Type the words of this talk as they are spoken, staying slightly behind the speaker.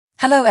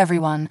Hello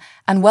everyone,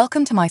 and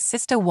welcome to my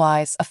Sister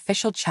Wives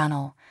official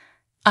channel.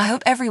 I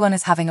hope everyone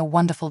is having a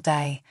wonderful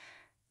day.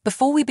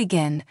 Before we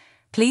begin,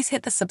 please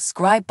hit the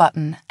subscribe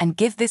button and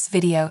give this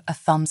video a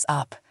thumbs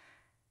up.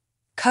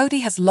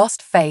 Kody has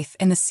lost faith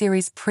in the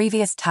series'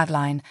 previous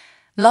tagline,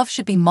 "Love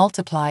should be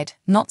multiplied,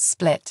 not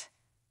split."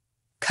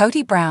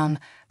 Kody Brown,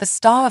 the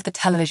star of the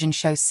television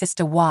show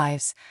Sister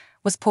Wives,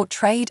 was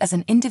portrayed as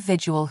an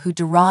individual who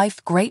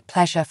derived great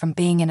pleasure from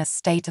being in a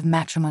state of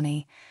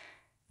matrimony.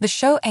 The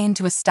show aimed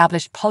to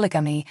establish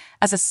polygamy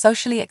as a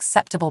socially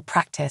acceptable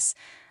practice,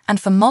 and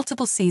for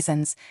multiple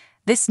seasons,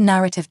 this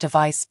narrative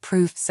device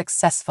proved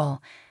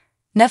successful.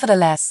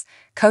 Nevertheless,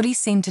 Kody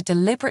seemed to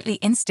deliberately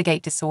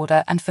instigate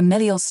disorder and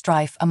familial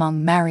strife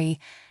among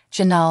Meri,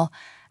 Janelle,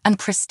 and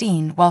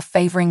Christine while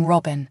favoring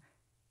Robyn.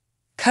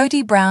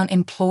 Kody Brown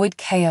employed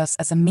chaos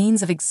as a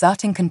means of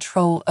exerting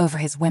control over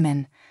his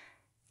women.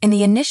 In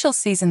the initial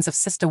seasons of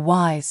Sister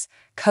Wives,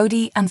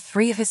 Kody and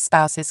 3 of his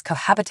spouses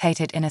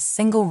cohabitated in a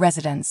single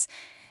residence,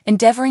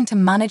 endeavoring to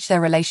manage their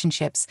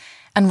relationships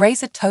and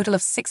raise a total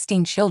of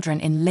 16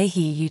 children in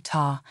Lehi,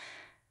 Utah.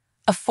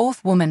 A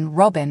 4th woman,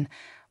 Robyn,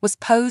 was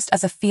posed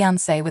as a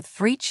fiancée with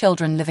 3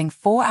 children living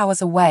 4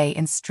 hours away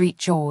in Street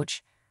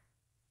George.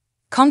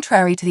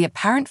 Contrary to the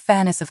apparent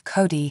fairness of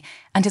Kody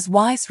and his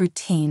wife's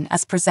routine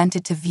as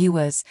presented to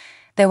viewers,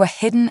 there were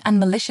hidden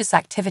and malicious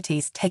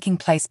activities taking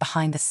place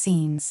behind the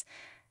scenes.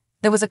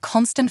 There was a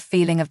constant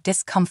feeling of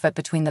discomfort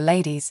between the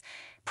ladies,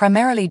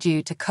 primarily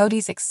due to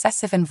Kody's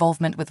excessive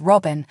involvement with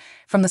Robyn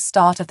from the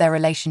start of their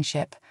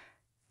relationship.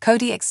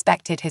 Kody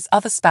expected his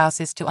other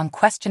spouses to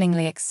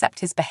unquestioningly accept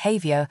his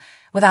behavior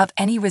without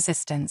any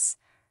resistance.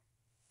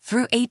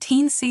 Through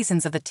 18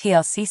 seasons of the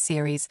TLC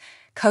series,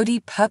 Kody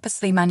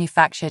purposely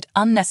manufactured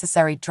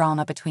unnecessary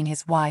drama between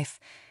his wife.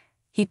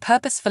 He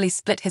purposefully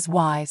split his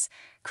wives,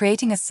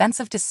 creating a sense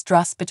of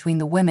distrust between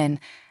the women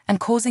and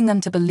causing them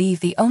to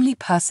believe the only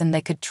person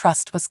they could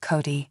trust was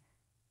Kody.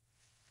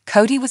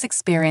 Kody was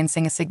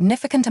experiencing a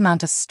significant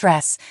amount of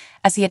stress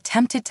as he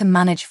attempted to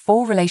manage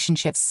 4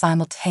 relationships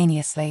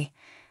simultaneously.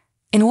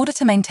 In order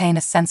to maintain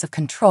a sense of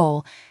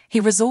control, he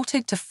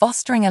resorted to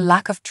fostering a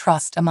lack of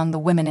trust among the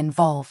women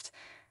involved.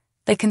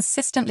 They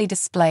consistently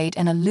displayed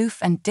an aloof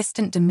and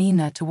distant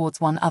demeanor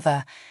towards one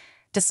another,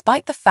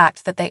 despite the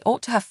fact that they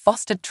ought to have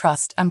fostered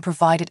trust and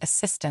provided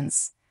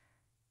assistance.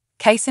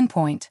 Case in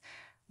point,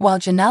 while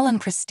Janelle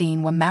and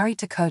Christine were married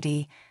to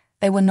Kody,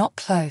 they were not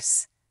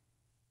close.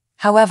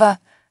 However,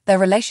 their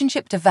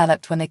relationship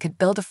developed when they could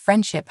build a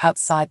friendship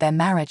outside their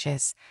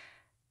marriages.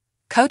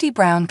 Kody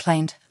Brown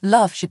claimed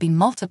love should be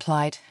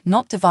multiplied,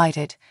 not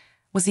divided.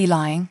 Was he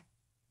lying?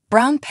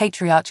 Brown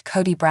patriarch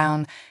Kody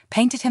Brown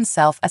painted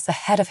himself as the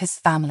head of his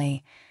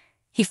family.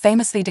 He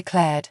famously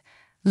declared,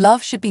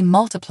 "Love should be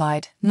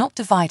multiplied, not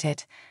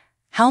divided."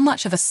 How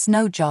much of a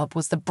snow job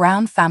was the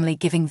Brown family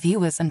giving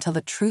viewers until the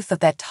truth of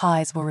their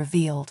ties were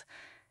revealed?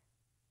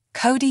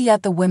 Kody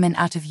led the women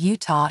out of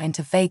Utah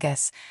into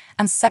Vegas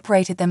and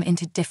separated them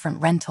into different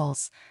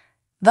rentals.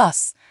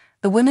 Thus,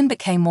 the women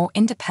became more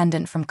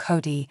independent from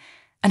Kody,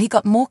 and he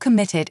got more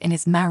committed in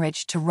his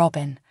marriage to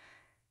Robyn.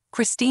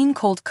 Christine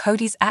called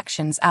Kody's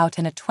actions out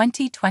in a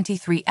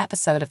 2023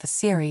 episode of the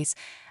series,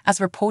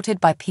 as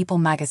reported by People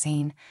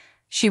magazine.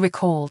 She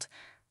recalled,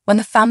 "When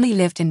the family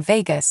lived in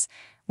Vegas,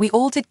 we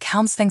all did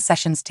counseling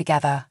sessions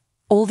together,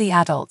 all the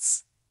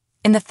adults.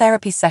 In the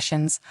therapy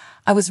sessions,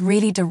 I was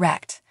really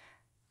direct.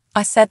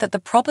 I said that the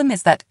problem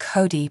is that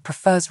Kody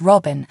prefers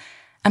Robyn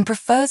and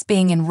prefers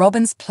being in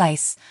Robyn's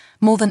place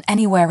more than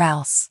anywhere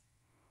else."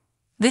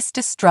 This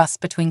distrust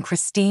between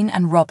Christine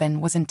and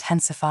Robyn was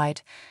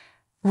intensified.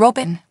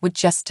 Robyn would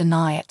just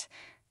deny it.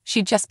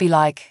 She'd just be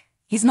like,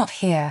 "He's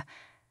not here."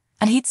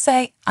 And he'd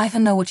say, "I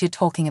don't know what you're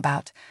talking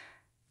about.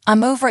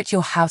 I'm over at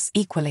your house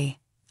equally."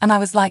 And I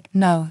was like,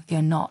 "No,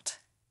 you're not.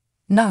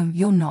 No,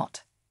 you're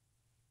not."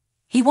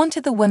 He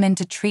wanted the women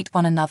to treat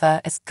one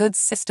another as good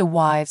sister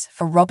wives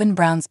for Robyn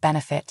Brown's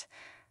benefit.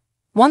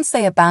 Once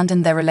they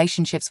abandoned their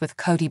relationships with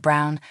Kody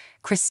Brown,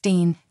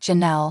 Christine,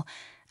 Janelle,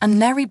 and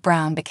Meri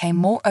Brown became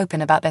more open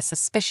about their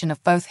suspicion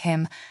of both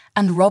him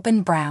and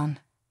Robyn Brown.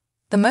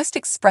 The most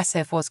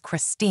expressive was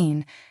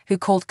Christine, who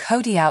called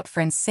Kody out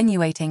for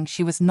insinuating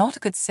she was not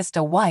a good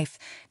sister wife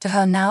to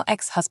her now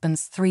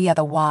ex-husband's 3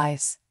 other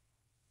wives.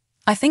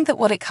 "I think that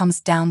what it comes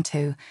down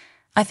to,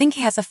 I think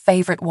he has a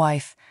favorite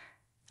wife.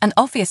 And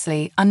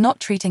obviously, I'm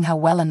not treating her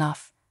well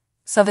enough.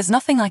 So there's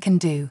nothing I can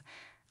do.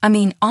 I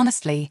mean,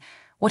 honestly,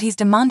 what he's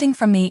demanding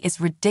from me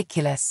is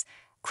ridiculous,"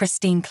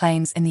 Christine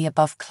claims in the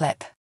above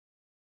clip.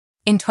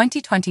 In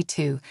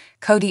 2022,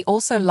 Kody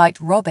also liked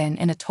Robyn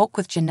in a talk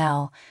with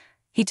Janelle.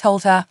 He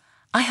told her,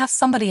 "I have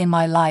somebody in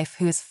my life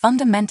who is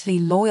fundamentally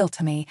loyal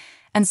to me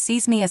and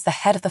sees me as the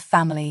head of the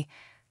family,"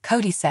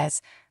 Kody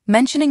says,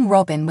 mentioning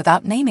Robyn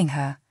without naming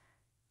her.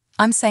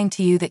 "I'm saying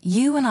to you that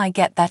you and I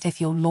get that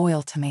if you're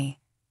loyal to me.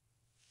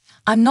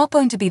 I'm not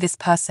going to be this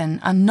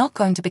person, I'm not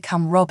going to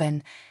become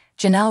Robyn,"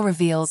 Janelle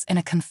reveals in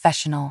a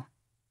confessional.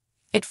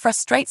 "It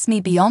frustrates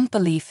me beyond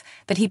belief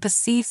that he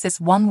perceives this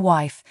one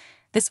wife,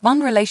 this one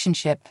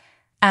relationship,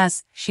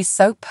 as, "She's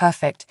so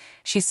perfect,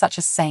 she's such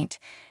a saint,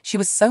 she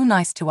was so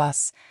nice to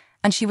us,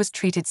 and she was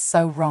treated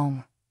so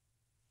wrong."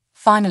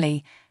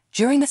 Finally,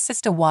 during the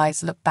Sister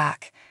Wives Look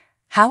Back,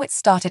 How It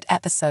Started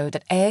episode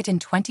that aired in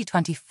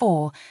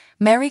 2024,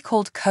 Meri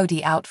called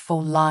Kody out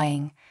for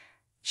lying.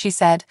 She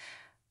said,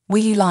 "Were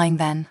you lying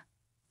then?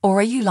 Or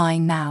are you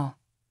lying now?"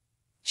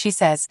 She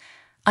says,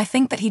 "I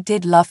think that he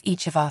did love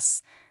each of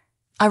us.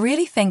 I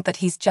really think that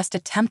he's just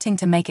attempting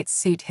to make it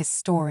suit his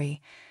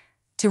story,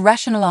 to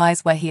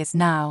rationalize where he is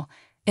now,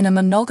 in a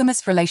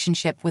monogamous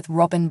relationship with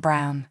Robyn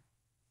Brown."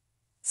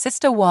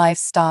 Sister Wives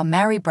star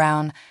Meri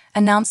Brown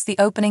announced the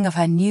opening of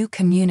her new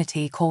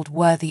community called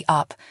Worthy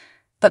Up,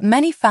 but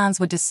many fans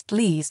were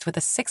displeased with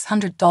the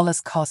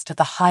 $600 cost of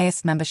the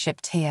highest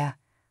membership tier.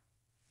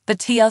 The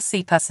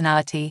TLC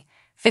personality,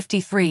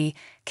 53,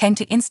 came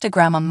to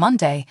Instagram on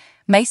Monday,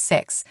 May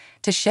 6,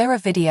 to share a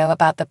video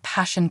about the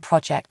Passion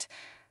Project,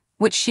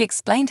 which she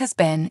explained has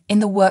been in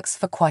the works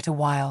for quite a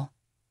while.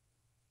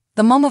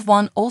 The mom of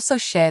one also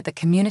shared the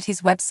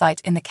community's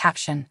website in the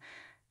caption.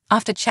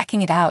 After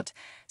checking it out,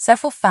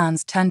 several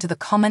fans turned to the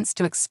comments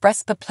to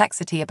express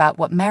perplexity about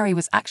what Meri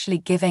was actually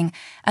giving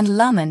and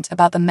lament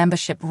about the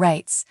membership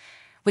rates,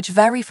 which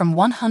vary from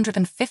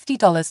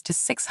 $150 to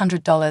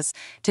 $600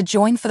 to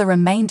join for the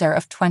remainder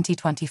of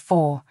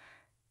 2024.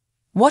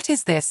 "What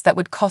is this that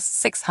would cost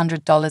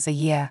 $600 a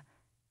year?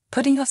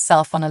 Putting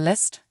yourself on a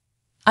list?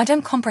 I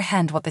don't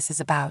comprehend what this is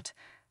about,"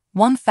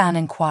 one fan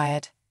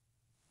inquired.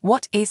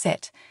 "What is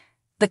it?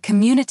 The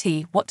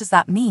community, what does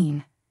that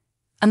mean?"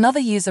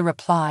 Another user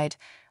replied,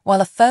 while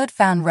a third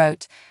fan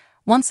wrote,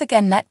 "Once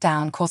again let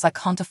down cause I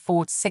can't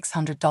afford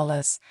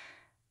 $600.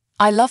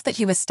 I love that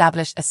you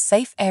established a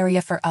safe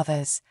area for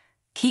others.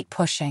 Keep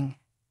pushing.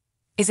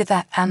 Is it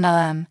that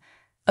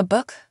a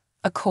book,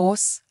 a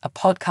course, a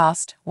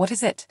podcast, what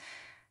is it?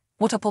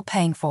 What are people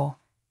paying for?"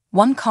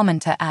 One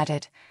commenter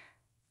added.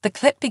 The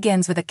clip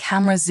begins with a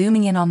camera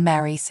zooming in on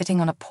Meri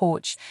sitting on a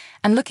porch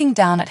and looking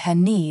down at her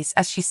knees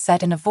as she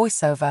said in a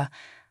voiceover,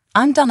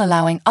 "I'm done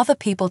allowing other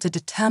people to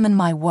determine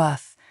my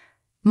worth.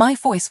 My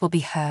voice will be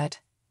heard."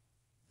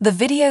 The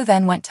video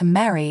then went to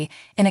Meri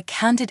in a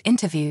candid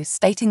interview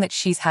stating that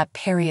she's had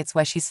periods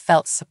where she's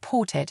felt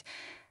supported,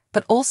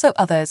 but also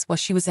others where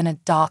she was in a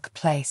dark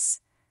place.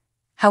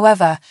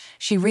 However,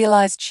 she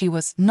realized she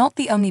was not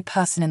the only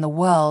person in the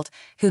world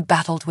who'd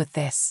battled with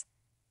this.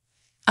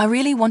 "I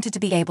really wanted to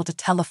be able to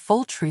tell the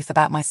full truth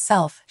about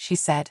myself," she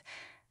said,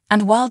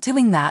 "and while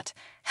doing that,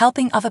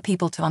 helping other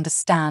people to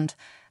understand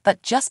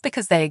that just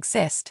because they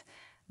exist,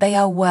 they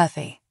are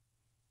worthy."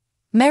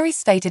 Meri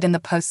stated in the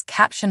post's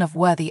caption of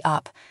Worthy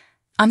Up,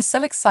 "I'm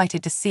so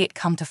excited to see it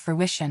come to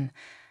fruition.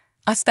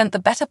 I spent the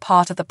better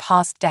part of the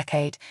past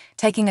decade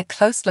taking a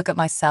close look at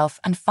myself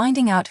and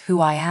finding out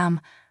who I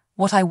am,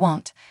 what I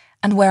want,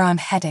 and where I'm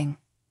heading.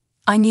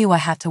 I knew I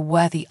had to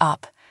worthy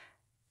up."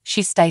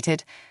 She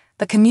stated,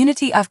 "The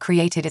community I've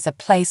created is a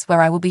place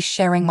where I will be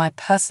sharing my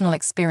personal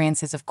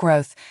experiences of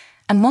growth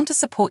and want to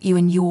support you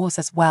in yours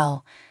as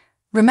well.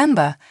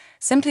 Remember,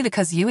 simply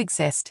because you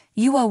exist,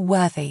 you are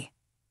worthy."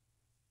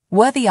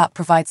 Worthy Up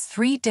provides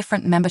 3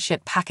 different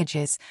membership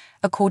packages,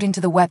 according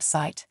to the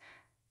website.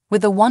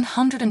 With the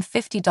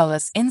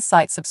 $150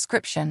 Insight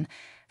subscription,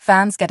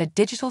 fans get a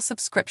digital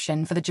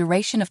subscription for the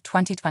duration of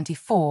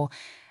 2024,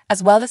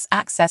 as well as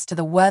access to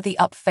the Worthy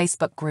Up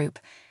Facebook group,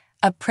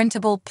 a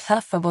printable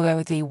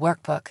Worthy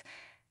workbook,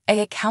 an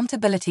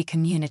accountability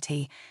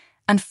community,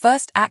 and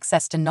first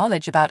access to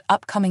knowledge about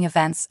upcoming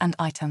events and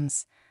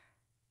items.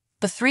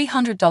 The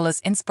 $300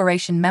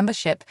 Inspiration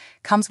membership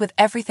comes with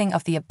everything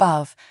of the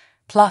above,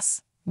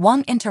 plus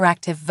 1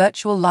 interactive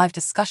virtual live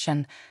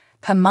discussion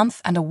per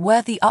month and a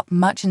Worthy Up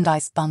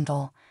merchandise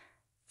bundle.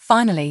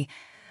 Finally,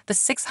 the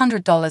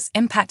 $600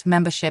 Impact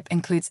membership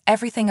includes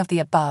everything of the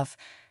above,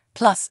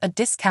 plus a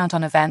discount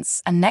on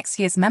events and next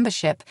year's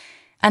membership,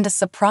 and a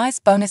surprise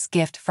bonus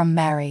gift from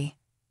Meri.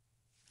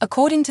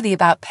 According to the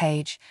About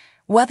page,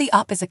 Worthy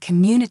Up is a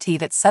community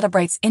that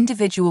celebrates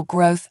individual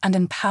growth and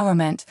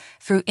empowerment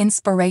through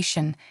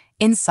inspiration,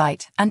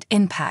 insight, and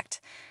impact.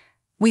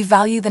 We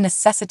value the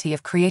necessity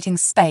of creating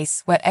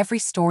space where every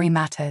story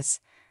matters.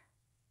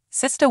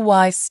 Sister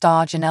Wives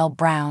star Janelle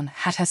Brown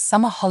had her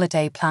summer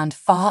holiday planned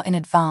far in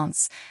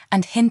advance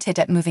and hinted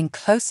at moving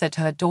closer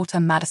to her daughter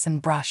Madison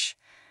Brush.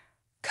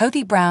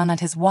 Kody Brown and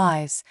his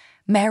wives,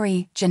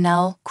 Meri,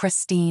 Janelle,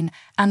 Christine,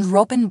 and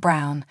Robyn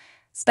Brown,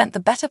 spent the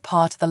better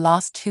part of the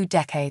last 2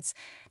 decades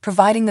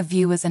providing the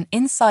viewers an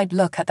inside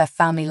look at their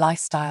family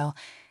lifestyle,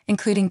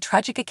 including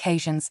tragic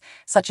occasions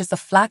such as the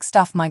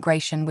Flagstaff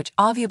migration, which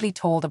arguably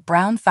tore the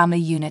Brown family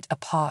unit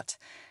apart.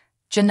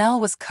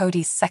 Janelle was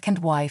Kody's second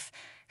wife,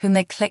 whom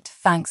they clicked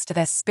thanks to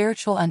their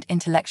spiritual and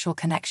intellectual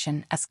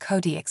connection, as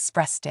Kody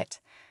expressed it.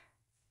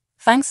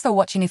 Thanks for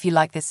watching. If you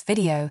like this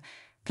video,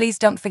 please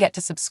don't forget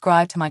to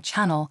subscribe to my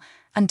channel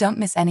and don't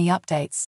miss any updates.